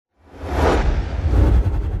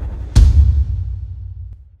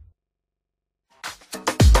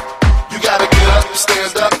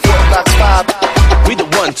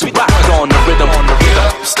to rock on the rhythm. Get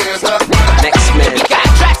up, stand up. Next man. We got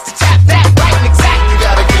tracks to tap that right and exact. You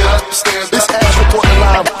gotta get up, stand up. This ass reporting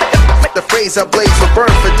live. The phrase I blaze will burn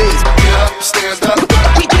for days. Get up, stand up.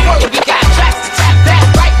 We do work, we got tracks to tap that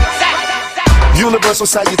right and exact. Universal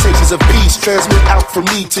salutations of peace transmit out from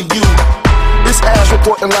me to you. This ass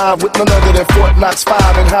reporting live with none other than Fort Knox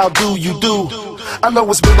 5. And how do you do? I know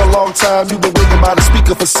it's been a long time. You've been waiting by the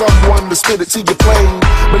speaker for someone to spit it to your plane.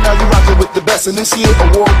 But now you're rocking with the best, and this year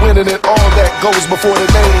award winning and all that goes before the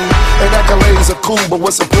name. And accolades are cool, but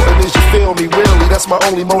what's important is you feel me, really. That's my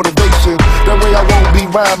only motivation. That way I won't be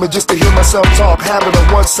rhyming just to hear myself talk, having a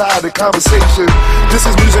one-sided conversation. This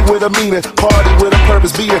is music with a meaning, party with a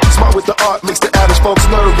purpose. Being smart with the art makes the average folks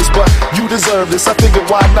nervous, but you deserve this. I figured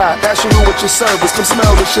why not? Ask you who with your service. Come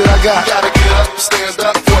smell the shit I got. You gotta get up, stand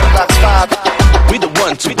up, Fort Knox 5. We the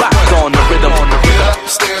one to rock on the